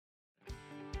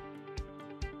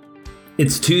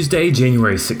It's Tuesday,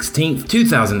 January 16th,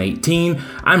 2018.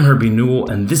 I'm Herbie Newell,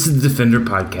 and this is the Defender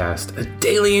Podcast, a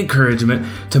daily encouragement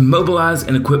to mobilize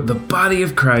and equip the body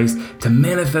of Christ to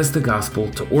manifest the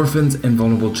gospel to orphans and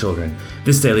vulnerable children.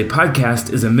 This daily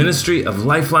podcast is a ministry of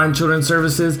Lifeline Children's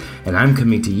Services, and I'm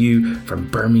coming to you from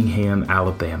Birmingham,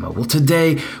 Alabama. Well,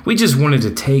 today, we just wanted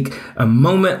to take a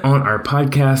moment on our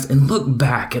podcast and look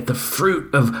back at the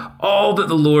fruit of all that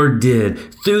the Lord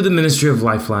did through the ministry of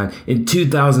Lifeline in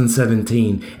 2017.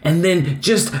 And then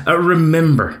just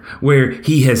remember where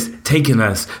He has taken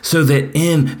us so that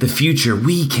in the future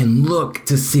we can look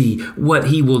to see what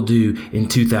He will do in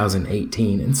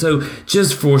 2018. And so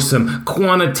just for some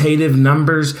quantitative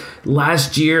numbers,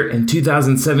 last year in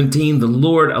 2017, the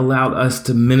Lord allowed us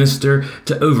to minister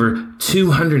to over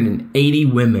 280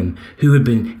 women who had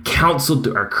been counseled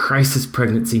through our crisis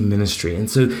pregnancy ministry. And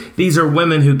so these are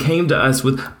women who came to us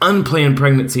with unplanned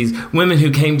pregnancies, women who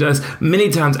came to us many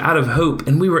times out of hope,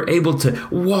 and we were able to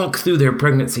walk through their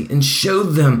pregnancy and show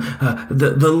them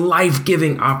the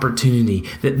life-giving opportunity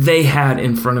that they had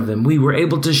in front of them. We were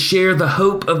able to share the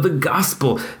hope of the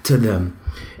gospel to them.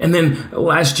 And then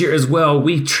last year as well,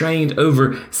 we trained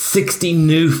over 60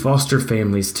 new foster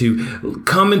families to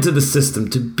come into the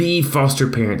system, to be foster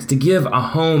parents, to give a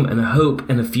home and a hope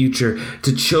and a future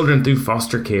to children through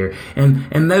foster care.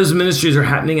 And those ministries are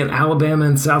happening in Alabama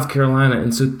and South Carolina.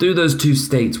 And so through those two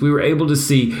states, we were able to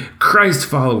see Christ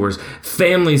followers,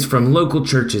 families from local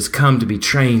churches come to be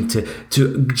trained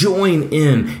to join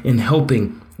in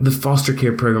helping the foster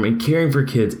care program and caring for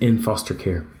kids in foster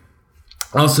care.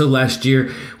 Also last year,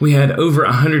 we had over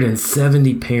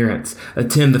 170 parents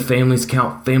attend the Families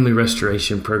Count Family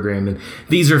Restoration Program. And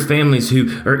these are families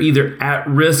who are either at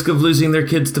risk of losing their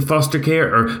kids to foster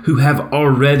care or who have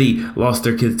already lost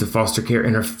their kids to foster care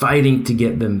and are fighting to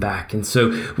get them back. And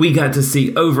so we got to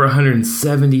see over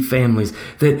 170 families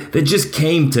that just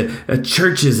came to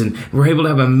churches and were able to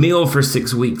have a meal for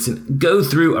 6 weeks and go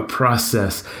through a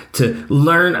process to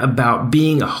learn about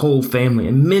being a whole family.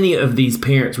 And many of these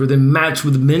parents were then matched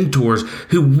with mentors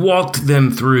who walked them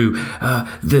through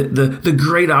the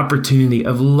great opportunity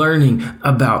of learning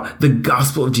about the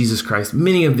gospel of Jesus Christ.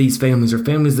 Many of these families are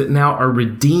families that now are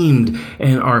redeemed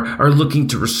and are looking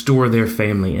to restore their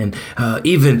family. And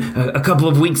even a couple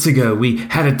of weeks ago, we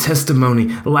had a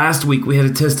testimony. Last week, we had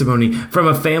a testimony from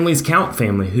a Families Count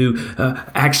family who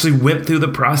actually went through the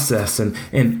process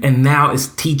and now is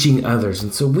teaching others.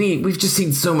 And so we've just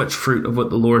seen so much fruit of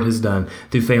what the Lord has done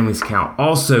through Families Count.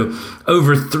 Also,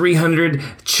 over 300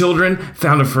 children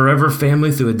found a forever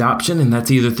family through adoption, and that's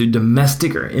either through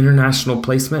domestic or international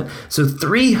placement. So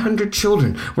 300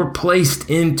 children were placed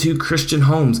into Christian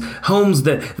homes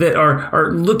that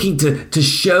are looking to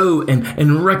show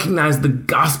and recognize the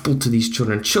gospel to these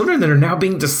children that are now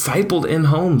being discipled in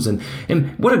homes. And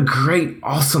what a great,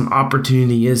 awesome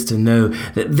opportunity is to know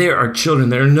that there are children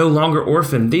that are no longer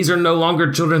orphaned. These are no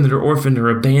longer children that are orphaned or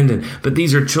abandoned, but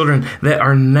these are children that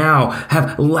are now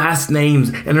have last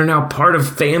names and are now part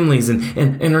of families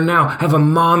and are now have a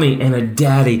mommy and a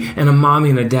daddy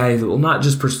that will not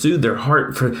just pursue their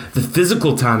heart for the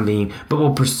physical time being, but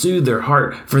will pursue their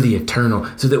heart for the eternal,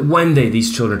 so that one day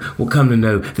these children will come to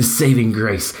know the saving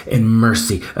grace and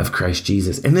mercy of Christ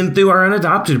Jesus. And then through our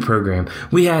unadopted program,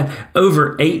 we had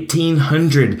over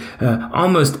 1,800,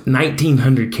 almost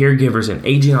 1,900 caregivers and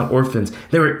aging out orphans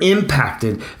that were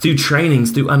impacted through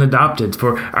trainings through unadopted,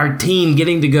 for our team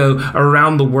getting to go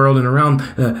around the world and around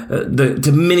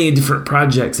to many different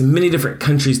projects in many different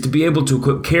countries to be able to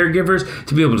equip caregivers,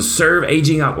 to be able to serve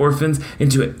aging out orphans,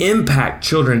 and to impact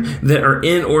children that are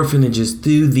in orphanages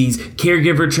through these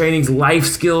caregiver trainings, life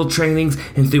skill trainings,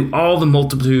 and through all the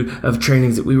multitude of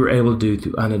trainings that we were able to do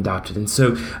through unadopted. And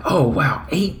so,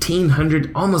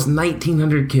 1,800, almost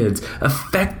 1,900 kids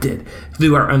affected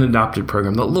through our unadopted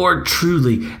program. The Lord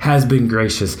truly has been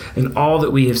gracious in all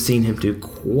that we have seen Him do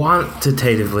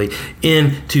quantitatively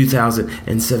in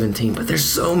 2017. But there's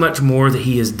so much more that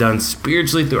He has done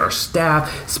spiritually through our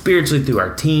staff, spiritually through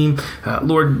our team.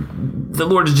 The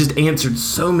Lord has just answered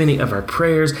so many of our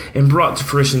prayers and brought to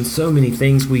fruition so many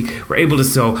things. We were able to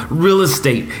sell real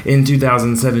estate in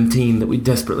 2017 that we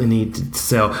desperately need to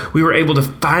sell. We were able to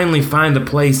finally find a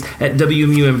place at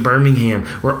WMU in Birmingham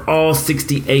where all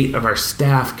 68 of our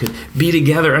staff could be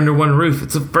together under one roof.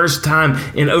 It's the first time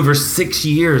in over 6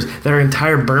 years that our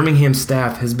entire Birmingham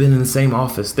staff has been in the same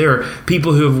office. There are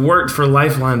people who have worked for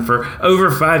Lifeline for over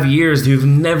 5 years who've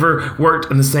never worked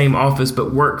in the same office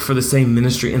but worked for the same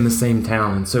ministry in the same in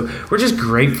town. And so we're just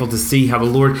grateful to see how the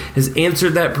Lord has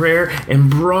answered that prayer and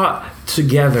brought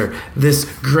together this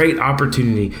great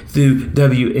opportunity through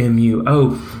WMU.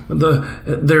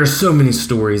 There are so many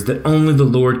stories that only the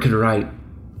Lord could write.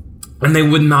 And they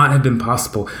would not have been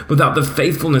possible without the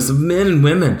faithfulness of men and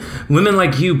women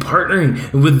like you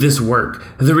partnering with this work.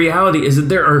 The reality is that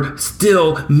there are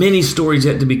still many stories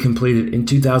yet to be completed in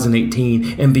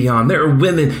 2018 and beyond. There are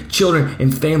women, children,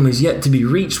 and families yet to be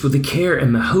reached with the care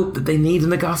and the hope that they need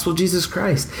in the gospel of Jesus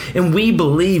Christ. And we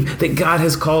believe that God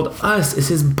has called us as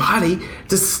his body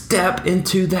to step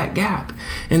into that gap.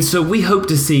 And so we hope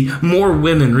to see more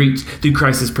women reached through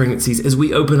crisis pregnancies as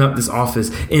we open up this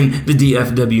office in the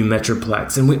DFW Metroplex.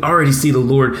 And we already see the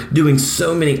Lord doing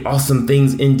so many awesome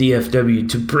things in DFW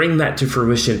to bring that to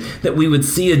fruition, that we would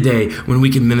see a day when we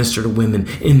can minister to women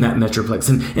in that Metroplex,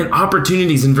 and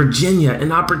opportunities in Virginia,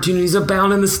 and opportunities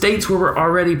abound in the states where we're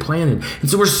already planted. And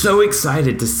so we're so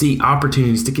excited to see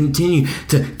opportunities to continue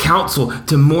to counsel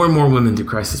to more and more women through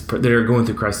that are going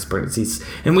through crisis pregnancies.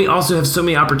 And we also have so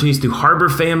many opportunities through Harbor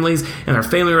Families and our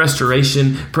family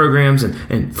restoration programs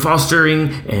and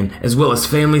fostering, and as well as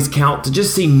Families Count, to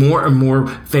just see more and more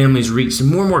families reached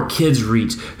and more kids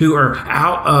reached who are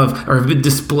out of or have been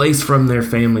displaced from their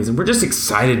families. And we're just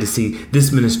excited to see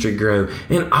this ministry grow.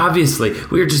 And obviously,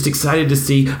 we are just excited to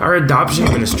see our adoption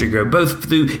ministry grow, both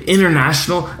through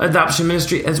international adoption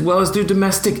ministry as well as through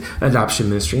domestic adoption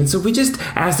ministry. And so we just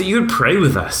ask that you would pray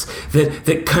with us,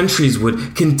 that countries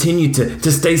would continue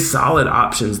to stay solid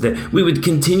options, that we would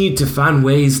continue to find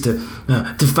ways to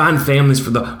find families for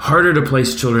the harder to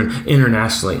place children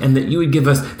internationally, and that you would give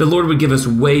us, the Lord would give us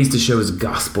ways to show his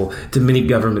gospel to many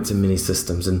governments and many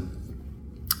systems. And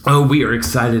we are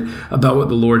excited about what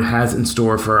the Lord has in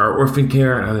store for our orphan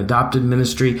care and adopted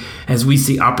ministry as we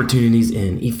see opportunities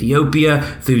in Ethiopia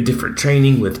through different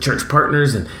training with church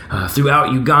partners, and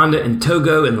throughout Uganda and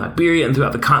Togo and Liberia and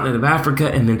throughout the continent of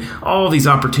Africa, and then all these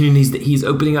opportunities that he's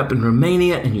opening up in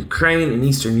Romania and Ukraine and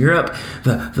Eastern Europe,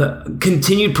 the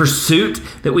continued pursuit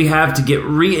that we have to get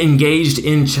re-engaged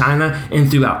in China and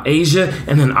throughout Asia,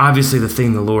 and then obviously the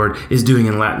thing the Lord is doing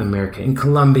in Latin America, in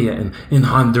Colombia and in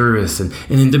Honduras and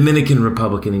in Dominican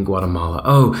Republic and in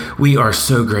Guatemala. We are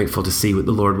so grateful to see what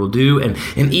the Lord will do. And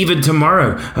even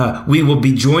tomorrow, we will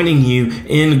be joining you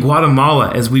in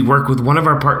Guatemala as we work with one of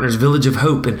our partners, Village of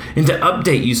Hope, and to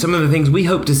update you some of the things we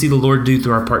hope to see the Lord do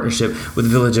through our partnership with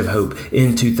Village of Hope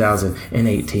in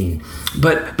 2018.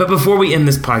 But before we end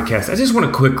this podcast, I just want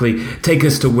to quickly take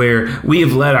us to where we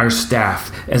have led our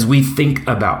staff as we think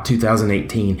about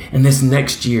 2018 and this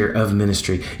next year of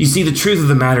ministry. You see, the truth of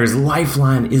the matter is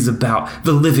Lifeline is about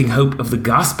the living hope of the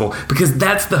gospel, because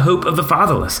that's the hope of the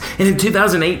fatherless. And in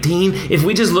 2018, if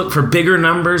we just look for bigger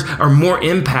numbers or more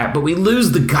impact, but we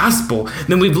lose the gospel,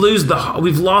 then we've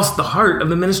lost the heart of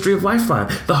the ministry of Lifeline.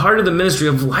 The heart of the ministry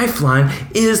of Lifeline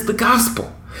is the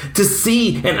gospel. To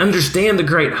see and understand the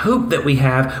great hope that we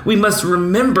have, we must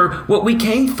remember what we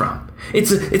came from.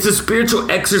 It's a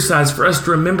spiritual exercise for us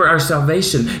to remember our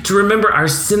salvation, to remember our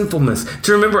sinfulness,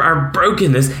 to remember our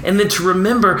brokenness, and then to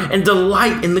remember and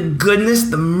delight in the goodness,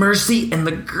 the mercy, and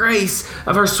the grace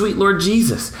of our sweet Lord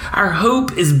Jesus. Our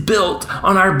hope is built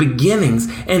on our beginnings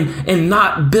and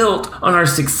not built on our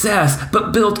success,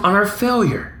 but built on our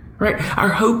failure. Right? Our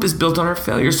hope is built on our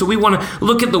failure. So we want to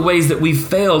look at the ways that we've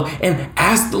failed and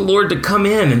ask the Lord to come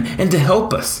in and to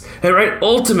help us. Right?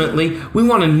 Ultimately, we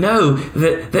want to know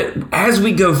that as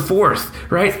we go forth,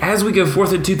 right? As we go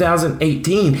forth in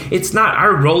 2018, it's not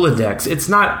our Rolodex, it's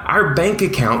not our bank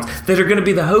accounts that are going to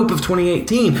be the hope of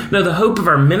 2018. No, the hope of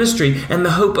our ministry and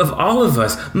the hope of all of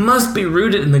us must be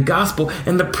rooted in the gospel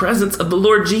and the presence of the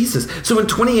Lord Jesus. So in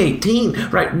 2018,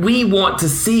 right, we want to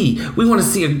see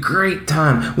a great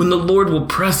time when the Lord will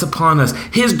press upon us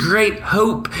his great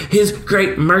hope, his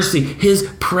great mercy, his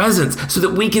presence, so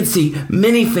that we can see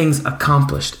many things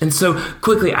accomplished. And so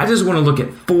quickly, I just want to look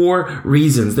at 4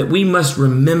 reasons that we must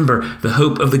remember the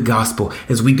hope of the gospel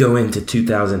as we go into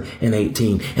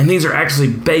 2018. And these are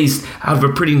actually based out of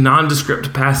a pretty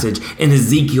nondescript passage in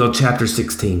Ezekiel chapter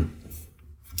 16.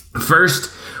 First,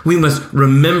 we must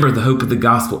remember the hope of the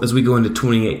gospel as we go into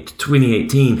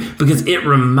 2018, because it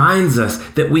reminds us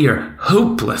that we are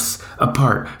hopeless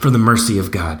apart from the mercy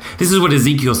of God. This is what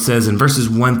Ezekiel says in verses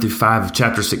 1 through 5 of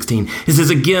chapter 16. It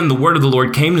says, "Again, the word of the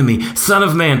Lord came to me, Son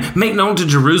of man, make known to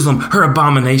Jerusalem her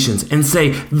abominations, and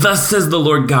say, Thus says the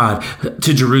Lord God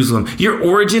to Jerusalem, your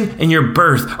origin and your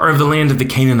birth are of the land of the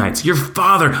Canaanites. Your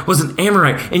father was an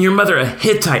Amorite, and your mother a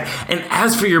Hittite. And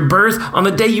as for your birth, on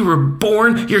the day you were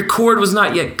born, your cord was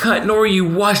not yet yet cut, nor were you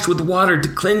washed with water to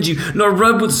cleanse you, nor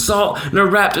rubbed with salt, nor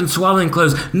wrapped in swaddling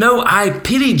clothes. No, I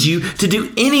pitied you to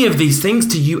do any of these things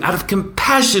to you out of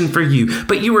compassion for you.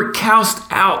 But you were cast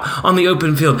out on the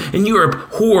open field, and you were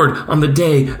abhorred on the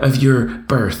day of your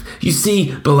birth. You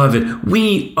see, beloved,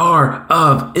 we are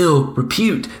of ill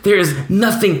repute. There is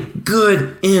nothing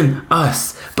good in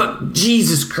us. But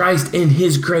Jesus Christ, in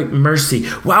his great mercy,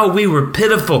 while we were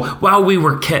pitiful, while we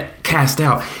were cast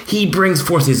out, he brings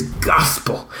forth his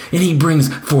gospel, and he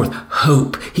brings forth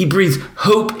hope. He breathes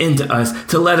hope into us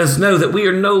to let us know that we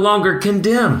are no longer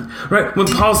condemned, right? When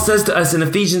Paul says to us in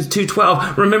Ephesians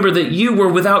 2:12, remember that you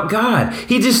were without God.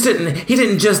 He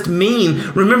didn't just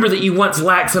mean, remember that you once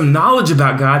lacked some knowledge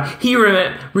about God. He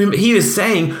is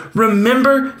saying,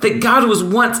 remember that God was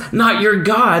once not your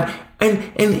God,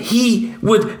 and he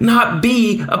would not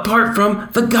be apart from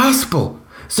the gospel.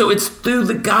 So it's through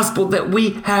the gospel that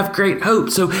we have great hope.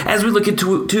 So as we look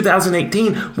into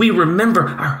 2018, we remember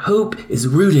our hope is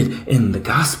rooted in the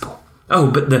gospel.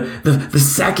 Oh, but the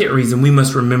second reason we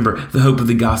must remember the hope of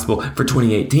the gospel for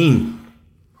 2018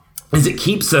 is it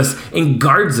keeps us and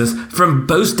guards us from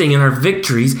boasting in our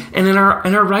victories and in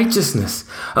our righteousness.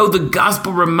 Oh, the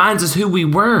gospel reminds us who we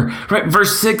were, right?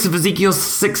 Verse 6 of Ezekiel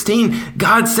 16,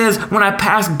 God says, when I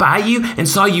passed by you and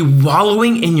saw you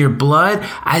wallowing in your blood,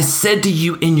 I said to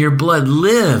you, in your blood,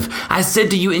 live. I said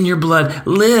to you, in your blood,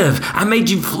 live. I made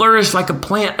you flourish like a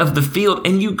plant of the field,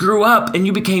 and you grew up and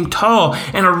you became tall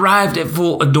and arrived at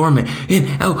full adornment.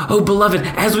 And oh, beloved,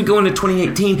 as we go into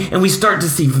 2018 and we start to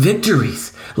see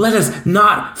victories, let us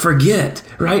not forget,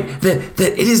 right, that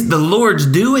it is the Lord's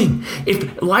doing.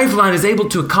 If Lifeline is able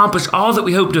to accomplish all that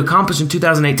we hope to accomplish in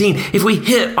 2018, if we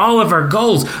hit all of our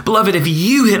goals, beloved, if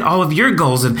you hit all of your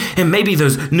goals and maybe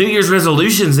those New Year's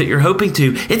resolutions that you're hoping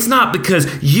to, it's not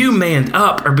because you manned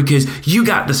up or because you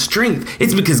got the strength.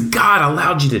 It's because God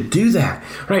allowed you to do that,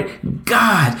 right?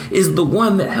 God is the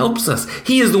one that helps us.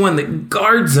 He is the one that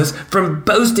guards us from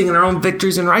boasting in our own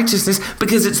victories and righteousness,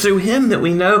 because it's through him that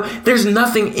we know there's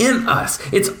nothing in us.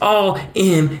 It's all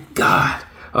in God.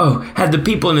 Oh, had the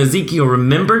people in Ezekiel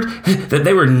remembered that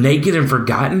they were naked and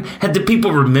forgotten? Had the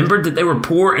people remembered that they were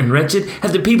poor and wretched?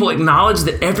 Had the people acknowledged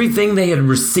that everything they had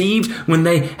received when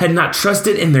they had not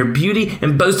trusted in their beauty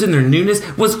and boasted in their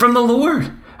newness was from the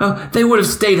Lord? Oh, they would have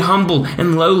stayed humble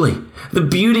and lowly. The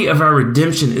beauty of our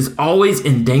redemption is always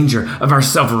in danger of our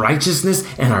self-righteousness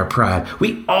and our pride.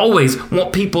 We always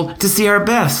want people to see our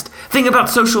best. Think about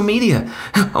social media.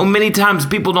 Oh, many times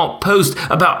people don't post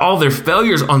about all their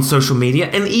failures on social media,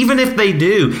 and even if they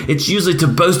do, it's usually to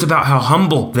boast about how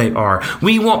humble they are.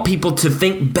 We want people to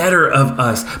think better of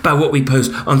us by what we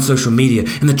post on social media.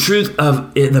 And the truth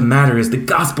of the matter is the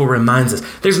gospel reminds us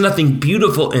there's nothing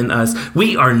beautiful in us.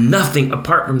 We are nothing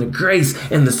apart from the grace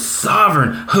and the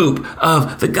sovereign hope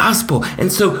of the gospel.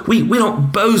 And so we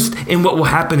don't boast in what will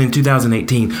happen in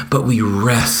 2018, but we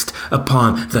rest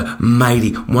upon the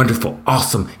mighty, wonderful,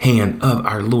 awesome hand of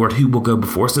our Lord who will go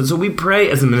before us. And so we pray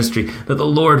as a ministry that the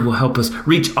Lord will help us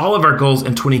reach all of our goals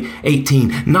in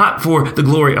 2018, not for the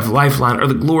glory of Lifeline or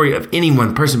the glory of any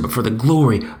one person, but for the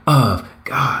glory of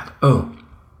God. Oh,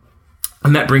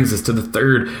 and that brings us to the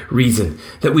third reason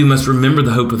that we must remember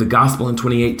the hope of the gospel in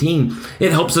 2018.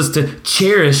 It helps us to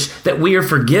cherish that we are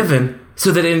forgiven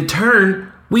so that in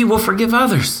turn we will forgive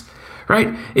others,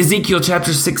 right? Ezekiel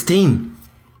chapter 16.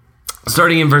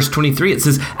 Starting in verse 23, it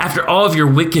says, after all of your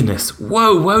wickedness,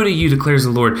 woe to you, declares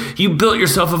the Lord. You built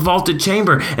yourself a vaulted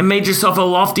chamber and made yourself a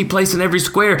lofty place in every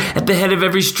square. At the head of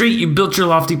every street, you built your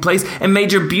lofty place and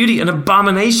made your beauty an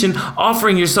abomination,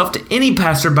 offering yourself to any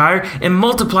passerby and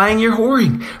multiplying your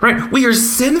whoring, right? We are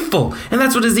sinful. And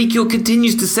that's what Ezekiel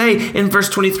continues to say in verse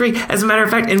 23. As a matter of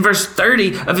fact, in verse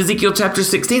 30 of Ezekiel chapter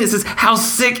 16, it says, how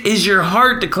sick is your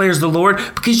heart, declares the Lord,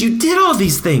 because you did all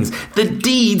these things, the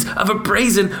deeds of a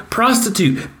brazen prostitute,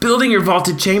 building your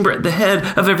vaulted chamber at the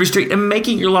head of every street and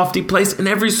making your lofty place in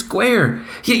every square.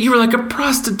 Yet you were like a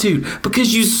prostitute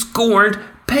because you scorned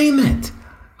payment.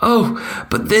 Oh,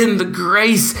 but then the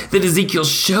grace that Ezekiel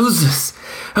shows us.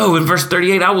 Oh, in verse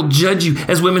 38, I will judge you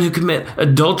as women who commit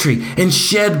adultery and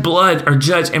shed blood are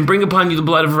judged and bring upon you the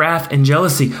blood of wrath and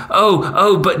jealousy.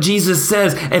 Oh, but Jesus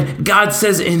says, and God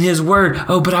says in his word,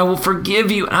 oh, but I will forgive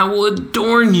you and I will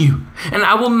adorn you. And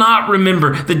I will not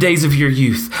remember the days of your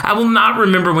youth. I will not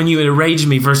remember when you enraged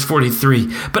me, verse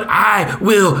 43, but I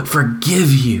will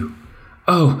forgive you.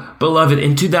 Oh, beloved,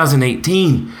 in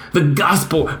 2018, the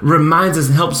gospel reminds us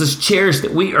and helps us cherish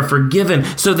that we are forgiven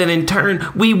so that in turn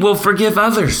we will forgive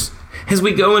others. As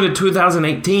we go into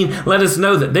 2018, let us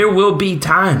know that there will be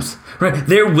times, right?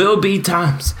 There will be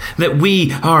times that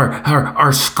we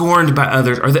are scorned by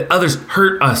others, or that others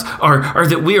hurt us, or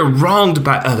that we are wronged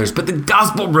by others. But the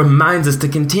gospel reminds us to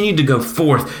continue to go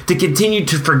forth, to continue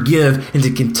to forgive, and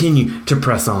to continue to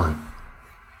press on.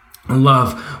 I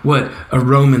love what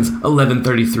Romans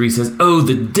 11:33 says. Oh,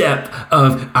 the depth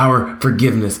of our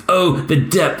forgiveness. Oh, the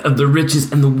depth of the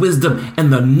riches and the wisdom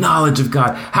and the knowledge of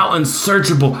God. How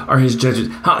unsearchable are his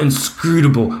judgments. How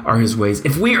inscrutable are his ways.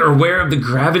 If we are aware of the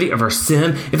gravity of our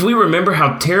sin, if we remember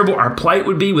how terrible our plight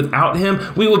would be without him,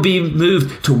 we will be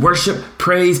moved to worship,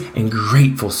 praise, and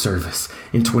grateful service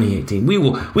in 2018. We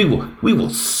will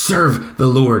serve the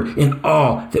Lord in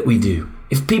all that we do.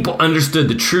 If people understood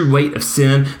the true weight of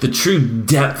sin, the true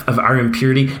depth of our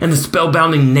impurity, and the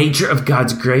spellbinding nature of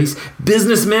God's grace,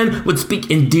 businessmen would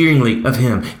speak endearingly of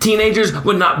him. Teenagers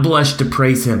would not blush to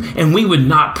praise him, and we would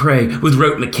not pray with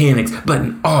rote mechanics, but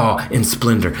in awe and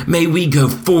splendor. May we go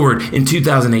forward in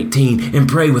 2018 and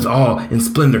pray with awe and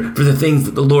splendor for the things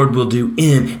that the Lord will do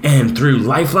in and through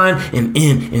Lifeline and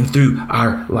in and through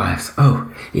our lives. Oh,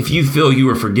 if you feel you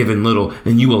are forgiven little,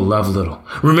 then you will love little.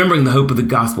 Remembering the hope of the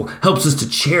gospel helps us to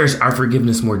cherish our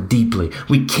forgiveness more deeply.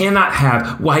 We cannot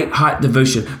have white-hot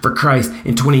devotion for Christ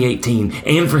in 2018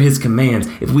 and for his commands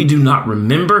if we do not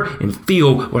remember and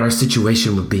feel what our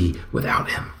situation would be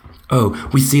without him. Oh,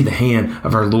 we see the hand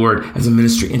of our Lord as a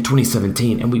ministry in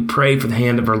 2017, and we pray for the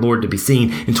hand of our Lord to be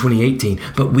seen in 2018.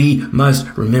 But we must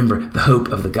remember the hope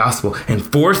of the gospel. And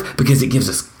fourth, because it gives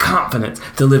us confidence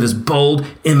to live as bold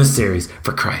emissaries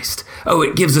for Christ. Oh,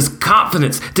 it gives us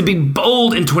confidence to be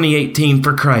bold in 2018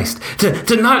 for Christ,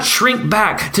 to not shrink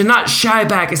back, to not shy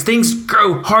back as things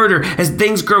grow harder, as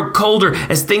things grow colder,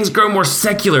 as things grow more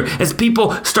secular, as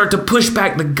people start to push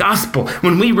back the gospel.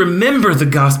 When we remember the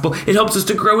gospel, it helps us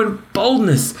to grow in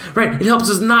boldness, right? It helps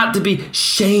us not to be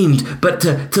shamed, but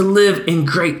to live in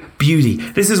great beauty.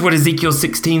 This is what Ezekiel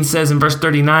 16 says in verse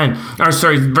 59.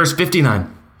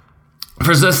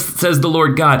 For thus says the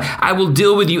Lord God, I will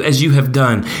deal with you as you have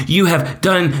done. You have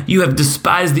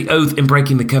despised the oath in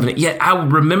breaking the covenant. Yet I will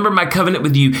remember my covenant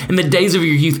with you in the days of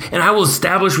your youth, and I will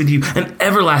establish with you an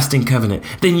everlasting covenant.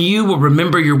 Then you will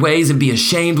remember your ways and be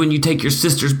ashamed when you take your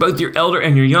sisters, both your elder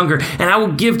and your younger, and I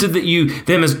will give to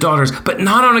them as daughters, but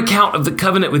not on account of the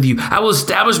covenant with you. I will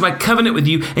establish my covenant with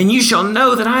you, and you shall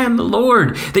know that I am the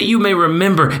Lord, that you may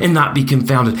remember and not be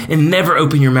confounded, and never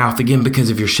open your mouth again because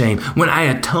of your shame. When I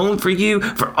atone for you,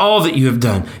 for all that you have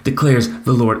done, declares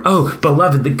the Lord. Oh,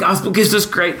 beloved, the gospel gives us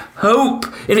great hope,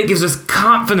 and it gives us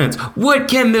confidence. What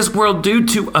can this world do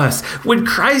to us? When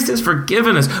Christ has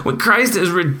forgiven us, when Christ has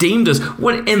redeemed us,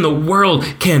 what in the world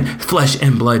can flesh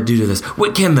and blood do to this?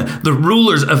 What can the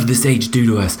rulers of this age do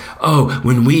to us? Oh,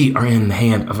 when we are in the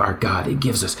hand of our God, it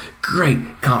gives us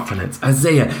great confidence.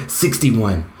 Isaiah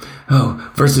 61,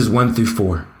 verses 1 through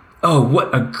 4. Oh, what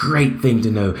a great thing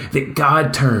to know that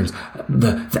God turns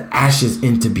the ashes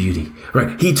into beauty,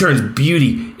 right? He turns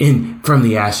beauty in from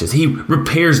the ashes. He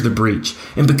repairs the breach.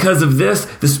 And because of this,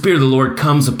 the Spirit of the Lord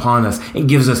comes upon us and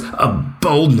gives us a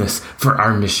boldness for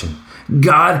our mission.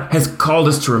 God has called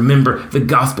us to remember the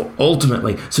gospel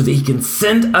ultimately so that he can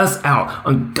send us out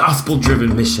on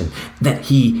gospel-driven mission that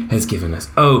he has given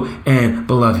us. Oh, and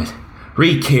beloved,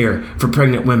 re-care for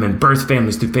pregnant women, birth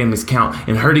families through Families Count,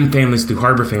 and hurting families through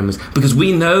Harbor Families, because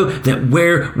we know that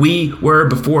where we were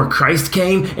before Christ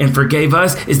came and forgave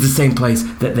us is the same place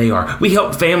that they are. We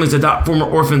help families adopt former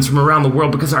orphans from around the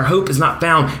world because our hope is not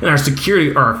found in our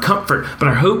security or our comfort, but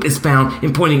our hope is found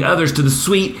in pointing others to the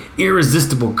sweet,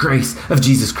 irresistible grace of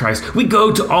Jesus Christ. We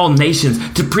go to all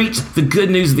nations to preach the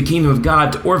good news of the kingdom of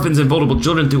God to orphans and vulnerable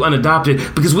children through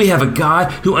unadopted, because we have a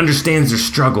God who understands their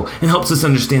struggle and helps us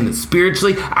understand that spiritually,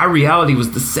 our reality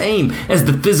was the same as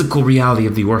the physical reality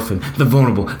of the orphan, the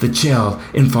vulnerable, the child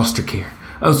in foster care.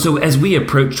 Oh, so as we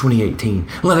approach 2018,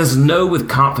 let us know with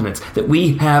confidence that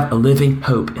we have a living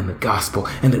hope in the gospel,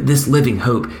 and that this living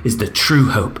hope is the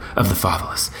true hope of the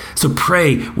fatherless. So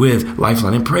pray with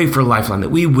Lifeline, and pray for Lifeline that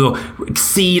we will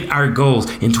exceed our goals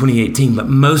in 2018, but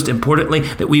most importantly,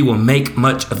 that we will make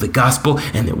much of the gospel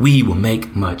and that we will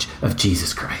make much of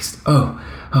Jesus Christ. Oh,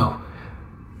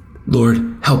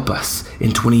 Lord, help us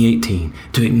in 2018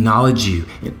 to acknowledge you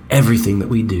in everything that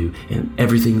we do and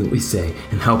everything that we say,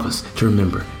 and help us to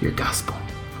remember your gospel.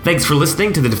 Thanks for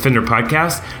listening to the Defender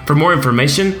Podcast. For more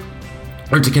information,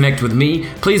 Or to connect with me,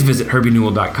 please visit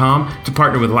herbienewell.com. To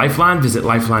partner with Lifeline, visit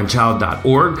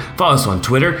lifelinechild.org. Follow us on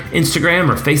Twitter, Instagram,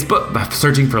 or Facebook by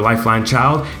searching for Lifeline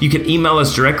Child. You can email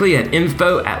us directly at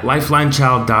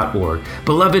info@lifelinechild.org.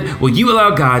 Beloved, will you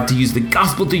allow God to use the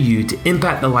gospel through you to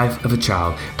impact the life of a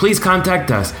child? Please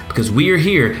contact us because we are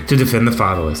here to defend the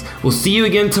fatherless. We'll see you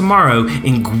again tomorrow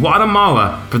in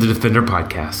Guatemala for the Defender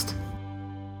Podcast.